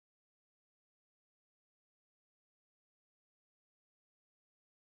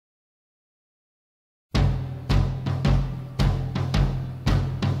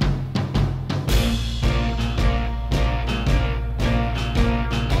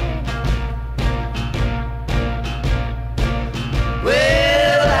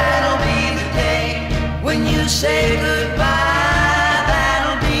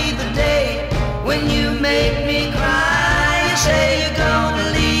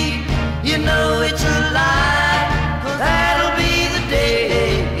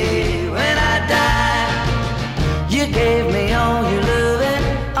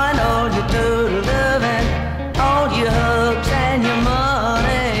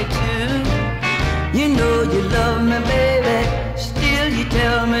know you love me, baby. Still you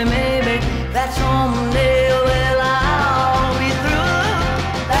tell me maybe that someday, well, I'll be through.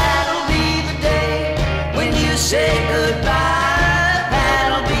 That'll be the day when you say goodbye.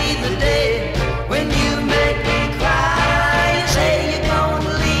 That'll be the day when you make me cry. You say you're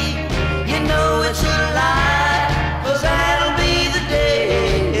gonna leave, you know it's a lie, 'cause that'll be the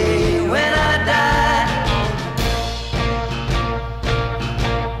day when I die.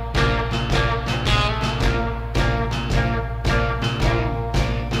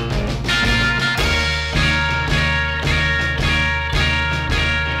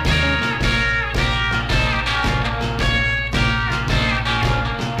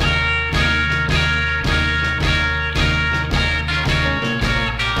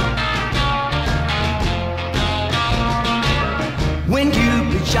 When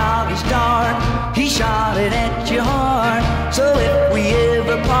Cupid shot his dart, he shot it at your heart. So if we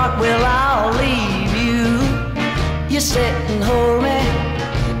ever part, well, I'll leave you. You sit and hold me,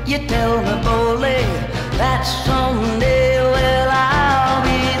 you tell me boldly that someday, well, I'll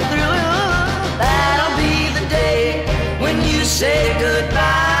be through. That'll be the day when you say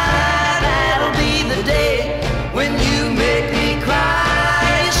goodbye. That'll be the day when you make me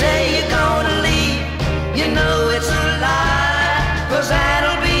cry. You say you're gonna leave, you know it's a lie, 'cause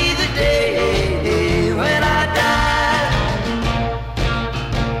that'll be the day when I die.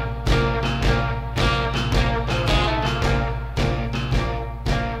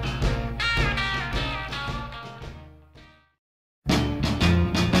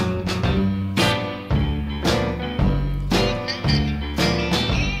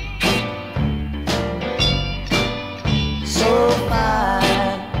 So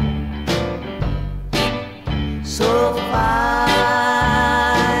fine, so fine,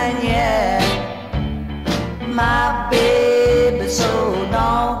 yeah. My baby so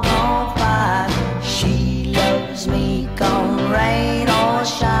doggone fine. She loves me come rain or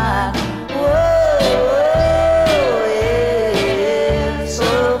shine. Whoa, yeah, so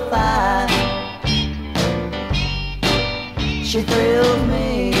fine. She thrills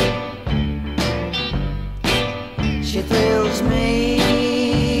me, she thrills me,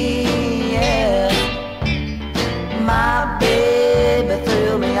 yeah. My baby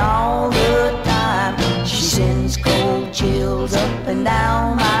thrill me all the time. She sends cold chills up and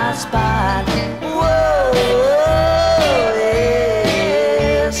down my spine. Whoa,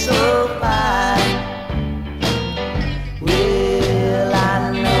 yeah, so fine. Well, I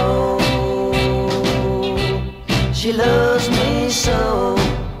know she loves me so.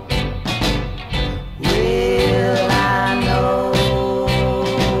 Well, I know,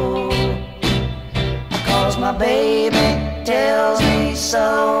 'cause my baby tells me so.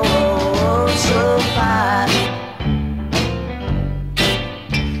 So fine,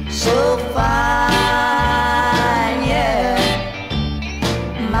 so fine, yeah.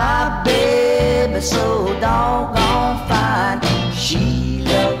 My baby so doggone fine. She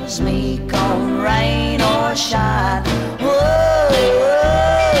loves me come rain or shine. Whoa,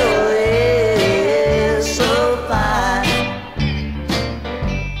 yeah, so fine,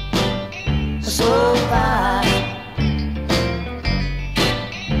 so fine,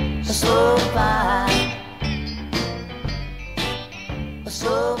 so fine, so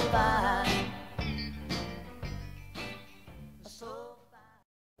fine, so fine.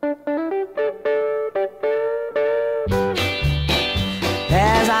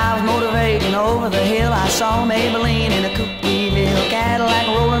 As I was motivating over the hill, I saw Maybelline in a Cookeville Cadillac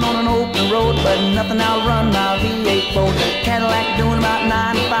rolling on an open road, but nothing outrun my V8 Ford. Cadillac doing about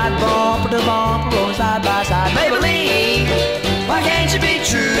 95, bumper to bumper, rolling side by side. Maybelline, why can't you be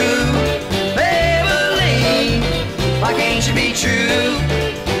true? Maybelline, why can't you be true?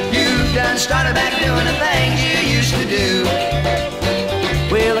 You've done started back doing the things you used to do.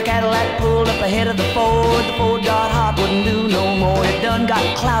 Well, the Cadillac pulled up ahead of the Ford. The Ford got hot, wouldn't do no more. It done got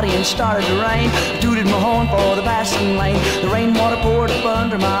cloudy and started to rain. Tooted my horn for the passing lane. The rainwater poured up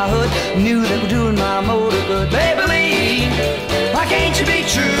under my hood. Knew they were doing my motor good. Maybelline, why can't you be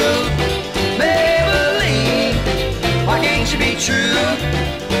true? Maybelline, why can't you be true?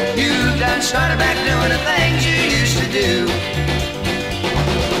 You've done started back doing the things you used to do.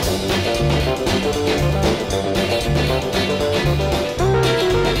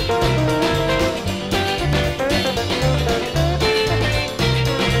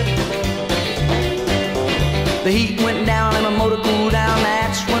 The heat went down and my motor cooled down.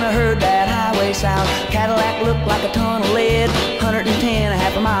 That's when I heard that highway sound. Cadillac looked like a ton of lead, 110 a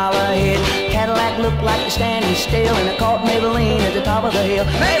half a mile ahead. Cadillac looked like you're standing still, and I caught Maybelline at the top of the hill.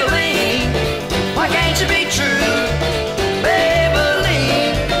 Maybelline, why can't you be true?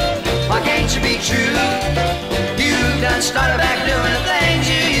 Maybelline, why can't you be true? started back doing the things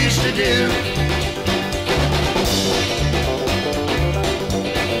you used to do.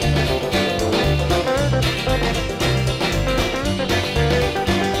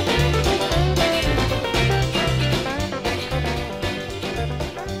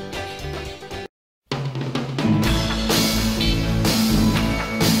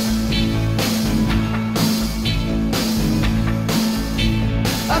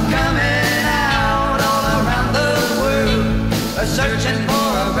 Coming out all around the world, searching for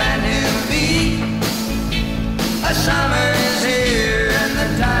a brand new beat. A summer is here and the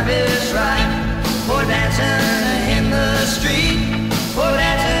time is right for dancing in the street, for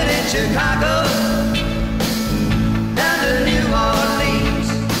dancing in Chicago, down to New Orleans,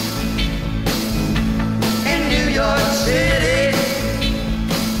 in New York City.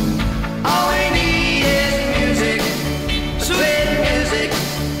 All we need is music, sweet music.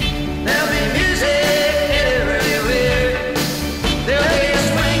 There'll be music everywhere. There'll be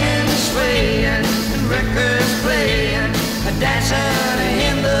swinging, swaying, and records playing, dancing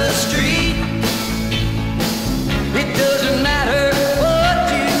in the street. It doesn't matter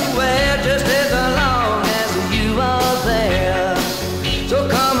what you wear, just as long as you are there. So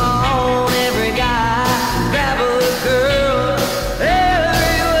come on, every guy, grab a girl.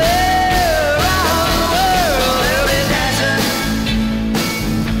 Everywhere around the world, they'll be dancing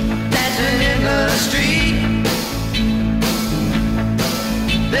in the street.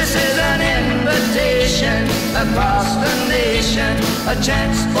 This is an invitation across the nation, a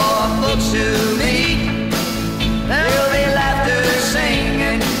chance for folks to meet. There'll be laughter,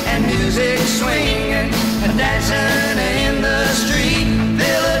 singing, and music swinging, and dancing in the street.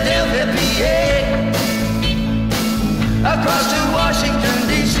 Philadelphia, PA, across to Washington,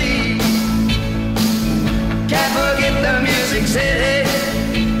 D.C. Can't forget the Music City.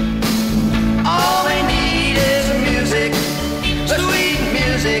 All we need is music, sweet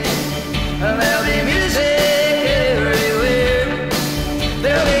music. There'll be music everywhere.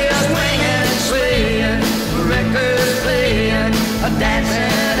 There'll be a swinging and swaying, records playing, a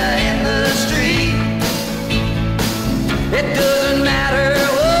dancing in the street. It doesn't matter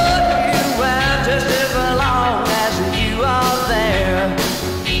what you wear, just as long as you are there.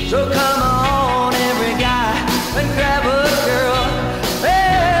 So come on, every guy, and grab a girl.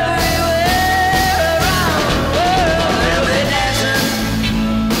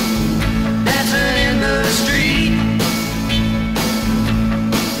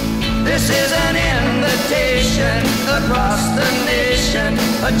 This is an invitation across the nation,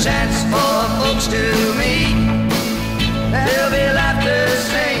 a chance for folks to meet. There'll be laughter,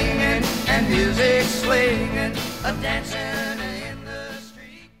 singing, and music swinging, a dancing in the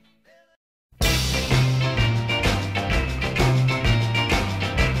street.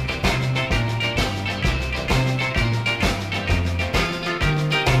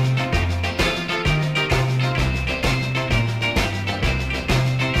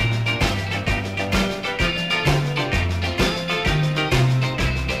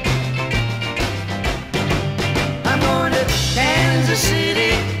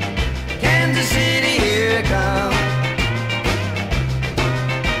 Kansas City, here I come.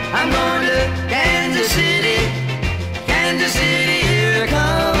 I'm going to Kansas City, here I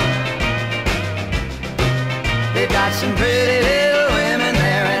come. They've got some pretty little women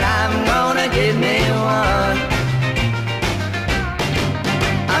there, and I'm gonna get me one.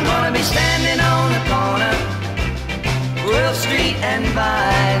 I'm gonna be standing on the corner, Wolf Street and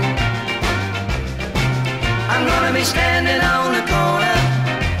Vine. I'm gonna be standing on the corner,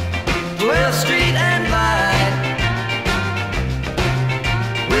 12th Street and Vine,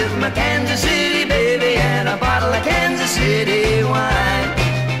 with my Kansas City baby and a bottle of Kansas City wine.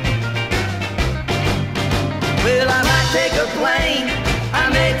 Well, I might take a plane, I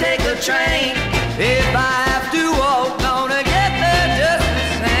may take a train. If I have to walk, gonna get there just the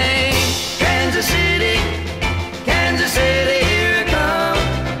same. Kansas City, here I come.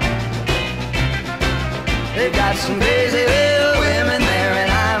 They've got some crazy little women there,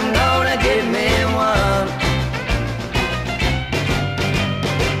 and I'm gonna get me one.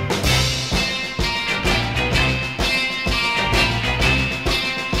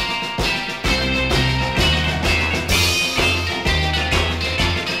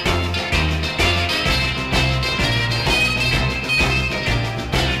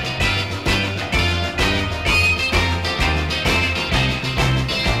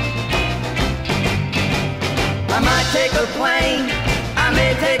 I might take a plane, I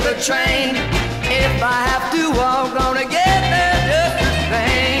may take a train. If I have to walk, gonna get there just the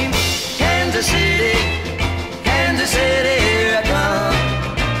same. Kansas City, here I come.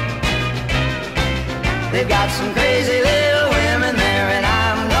 They've got some crazy little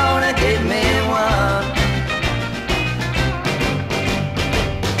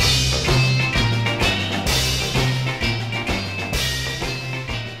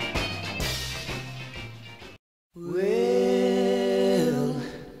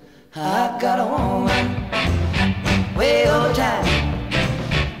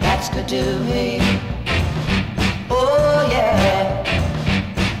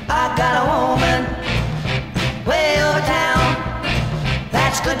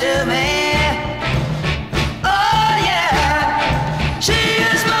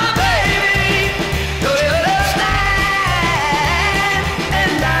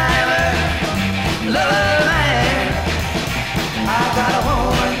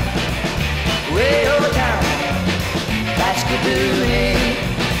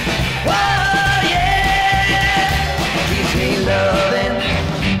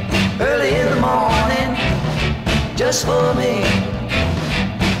just for me.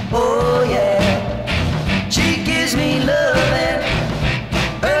 Oh yeah, she gives me loving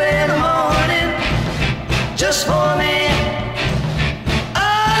early in the morning just for me.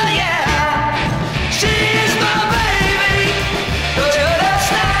 Oh yeah, she's my baby, don't you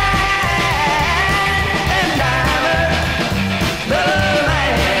understand? And I'm her love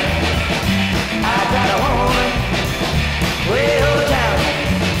man. I got a woman way over town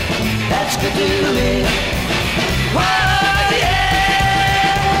that's good to me. Whoa, yeah.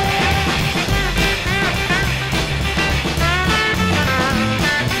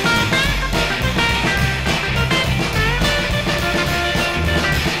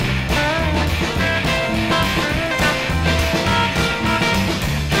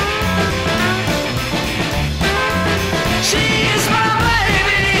 She is my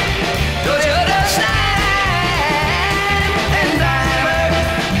baby, don't you understand? And I'm her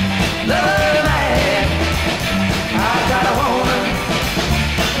lover man. I got a woman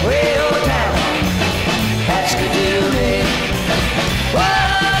way over town that's good to me.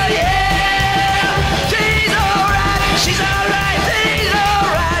 Whoa, yeah. She's alright, she's alright, she's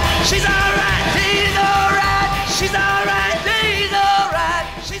alright, she's alright, she's alright, she's alright, she's alright,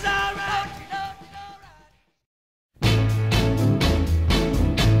 she's alright.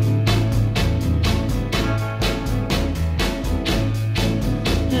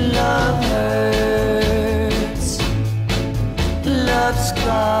 Love hurts, love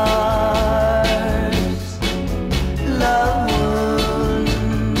scars, love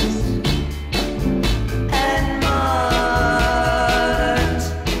wounds and marks.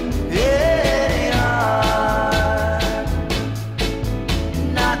 Yeah, they are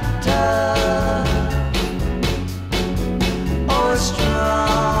not tough or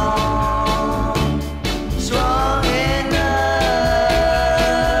strong, strong enough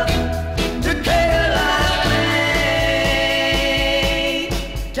to take a lot of pain,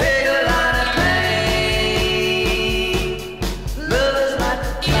 take a lot of pain. Love is like a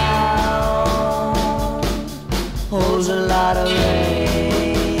cloud, holds a lot of rain.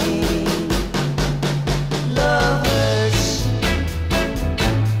 Love hurts,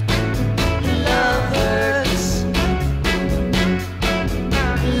 love hurts,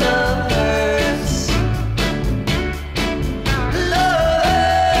 love hurts, love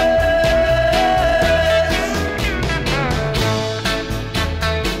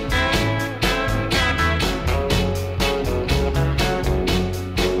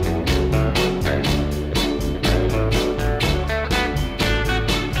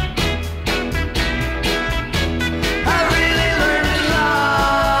I really learned a lot,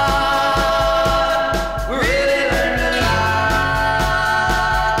 really learned a lot.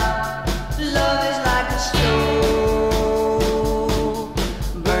 Love is like a stove,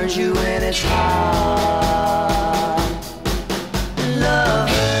 burns you when it's hot. Love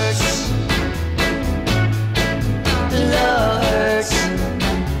hurts, love hurts,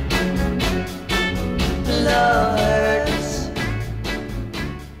 love hurts,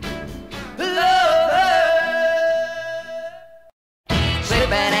 love hurts.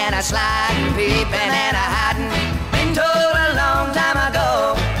 Slipping and a sliding, peeping and a hiding, been told a long time ago.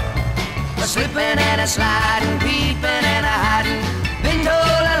 Slipping and a sliding, peeping and a hiding, been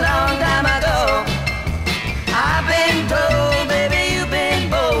told a long time ago. I've been told, baby, you've been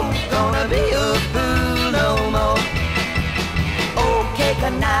bold, gonna be a fool no more. Okay,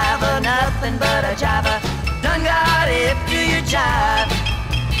 conniver, nothing but a jiver, done got hip to your jive.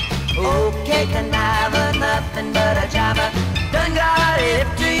 Okay, conniver, nothing but a jiver, done got hip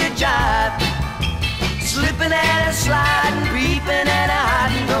to your jive. Slipping and a sliding, creeping and a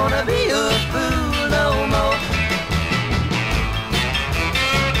hiding, gonna be a fool no more.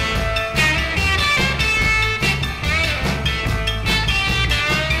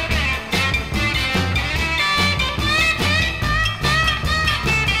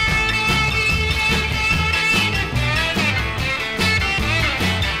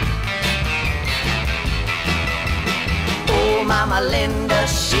 Oh, Mama Linda,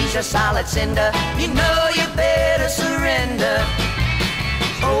 she's a solid cinder, you know you better surrender.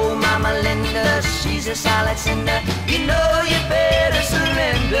 Oh, Mama Linda, she's a solid cinder, you know you better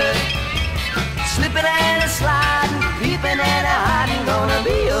surrender. Slipping and a sliding, creeping and a hiding, gonna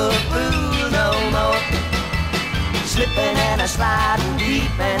be a fool no more. Slipping and a sliding,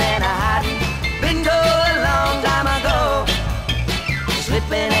 creeping and a hiding, been told a long time ago.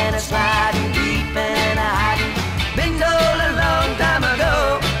 Slipping and a sliding, creeping and a hiding, been told a long time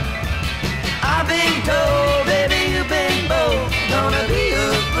ago. I've been told, baby, you've been bold, gonna be a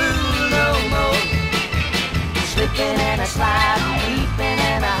fool no more. Slipping and a sliding, creeping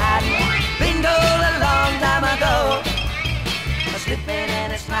and a hiding, been told a long time ago.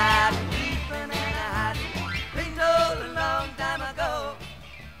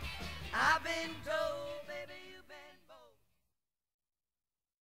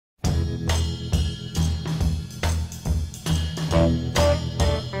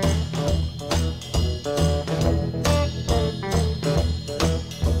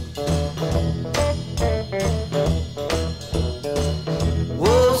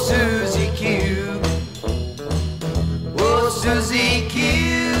 Susie Q,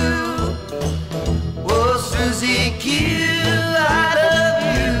 oh Susie Q, I love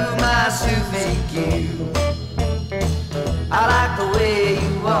you, my Susie Q. I like the way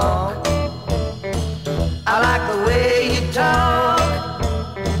you walk, I like the way you talk,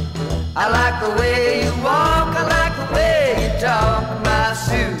 I like the way you walk, I like the way you talk, my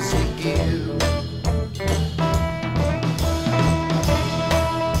Susie Q.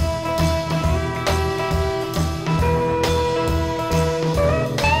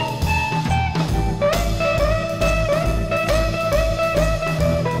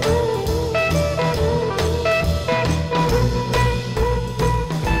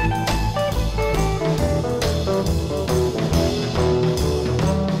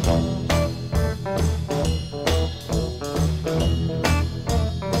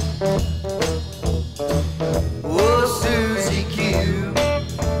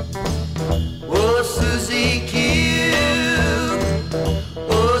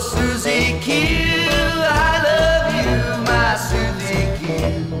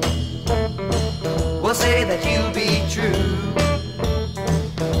 We'll say that you'll be true.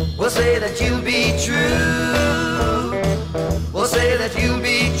 We'll say that you'll be true. We'll say that you'll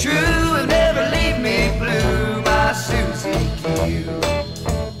be true and never leave me blue, my Susie Q.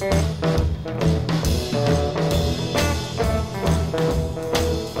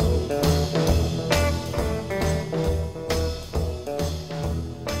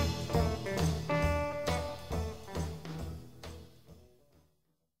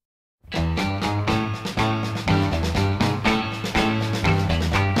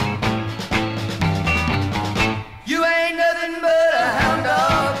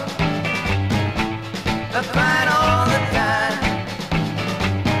 Crying all the time.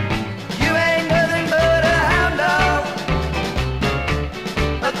 You ain't nothing but a hound dog,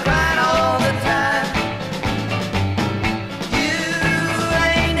 crying all the time. You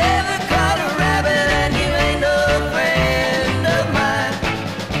ain't ever caught a rabbit and you ain't no friend of mine.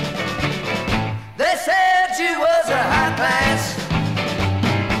 They said you was a high class,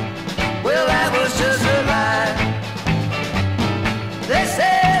 well that was just a lie. They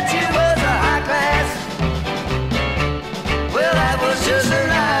said you was a high class, just a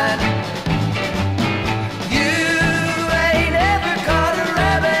lie. You ain't ever caught a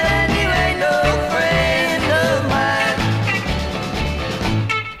rabbit and you ain't no friend of mine.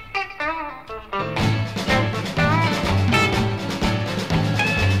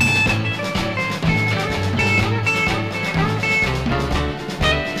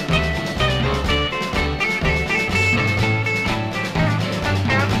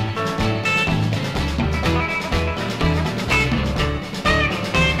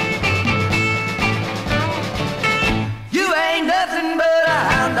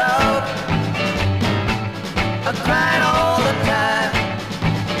 Crying all the time.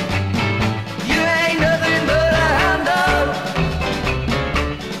 You ain't nothing but a hound dog,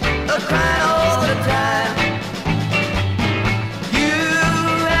 crying all the time. You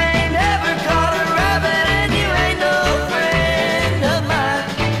ain't ever caught a rabbit and you ain't no friend of mine.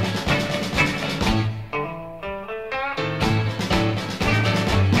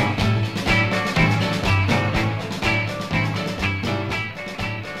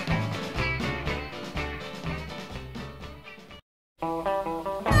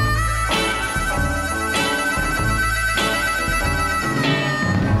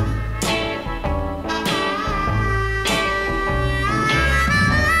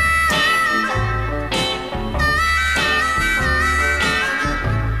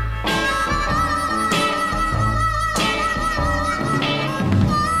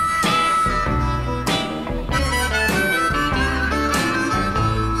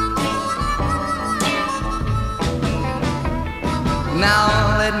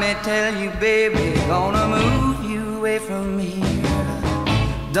 Now let me tell you, baby, gonna move you away from here.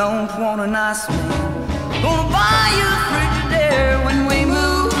 Don't want a nice man, gonna buy you a Frigidaire when we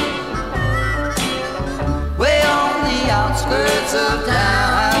move way on the outskirts of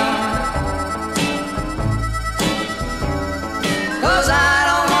town. 'Cause I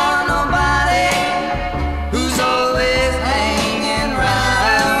don't want nobody who's always hanging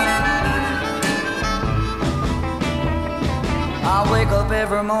round. I wake up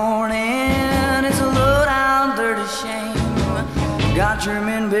every morning, it's a low down dirty shame. Got your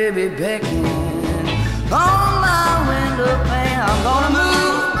men, baby, beckoning on my window pane. I'm gonna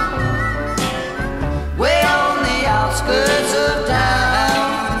move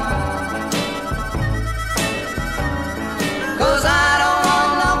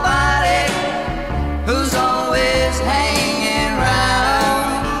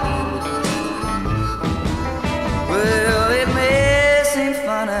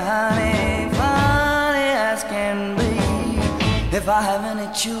I have any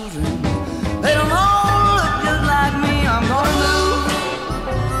children, they don't all look just like me. I'm gonna move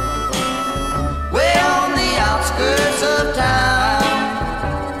way on the outskirts of town,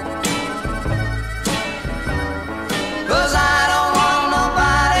 'cause I don't want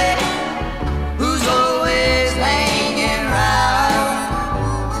nobody who's always hanging round.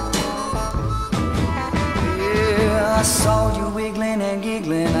 Yeah, I saw you wiggling and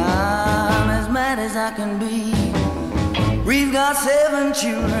giggling, I'm as mad as I can be. We've got 7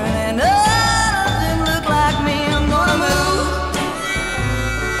 children and none of them look like me. I'm gonna move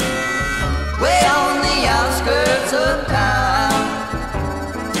way on the outskirts of town,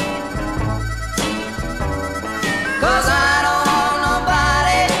 'cause I don't want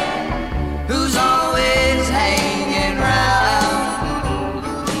nobody who's always hanging round.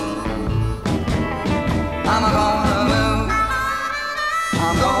 I'm gonna move,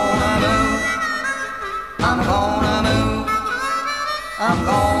 I'm gonna move, I'm gonna move, I'm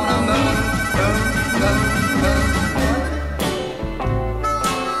gonna move, move, move, move.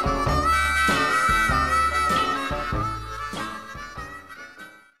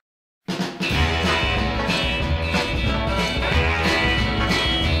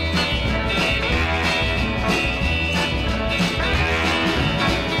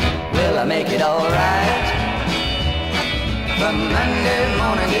 Will I make it all right from Monday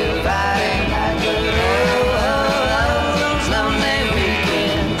morning till Friday night? Those lonely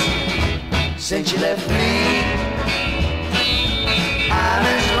weekends since you left me, I'm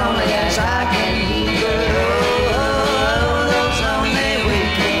as lonely as I can be. Those lonely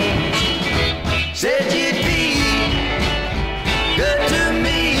weekends said you'd be good to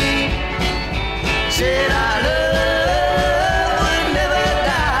me, said our love would never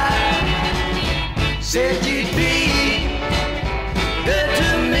die, said you'd be good to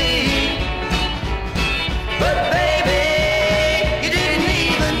me. But baby, you didn't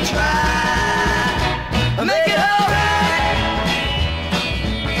even try. Make it alright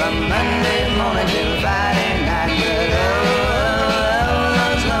from Monday morning till